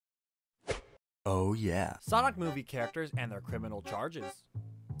Oh yeah. Sonic movie characters and their criminal charges.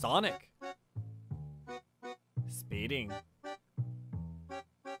 Sonic. Speeding.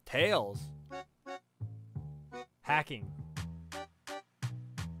 Tails. Hacking.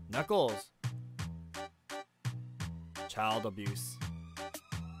 Knuckles. Child abuse.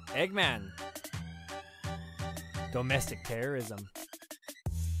 Eggman. Domestic terrorism.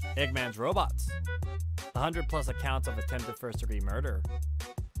 Eggman's robots. 100+ accounts of attempted first-degree murder.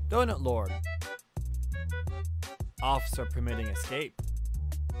 Donut Lord. Officer permitting escape.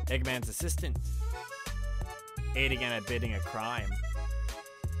 Eggman's assistant. Aiding and abetting a crime.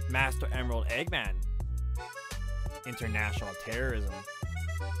 Master Emerald Eggman. International terrorism.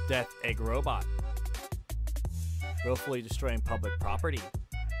 Death Egg Robot. Willfully destroying public property.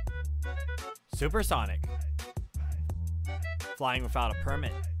 Supersonic. Flying without a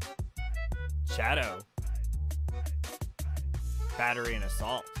permit. Shadow. Battery and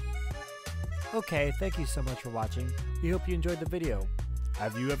assault. Okay, thank you so much for watching. We hope you enjoyed the video.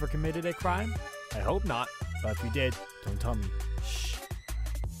 Have you ever committed a crime? I hope not, but if you did, don't tell me. Shh.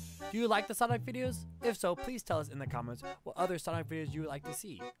 Do you like the Sonic videos? If so, please tell us in the comments what other Sonic videos you would like to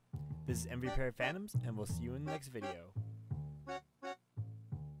see. This is MVPerry Fandoms, and we'll see you in the next video.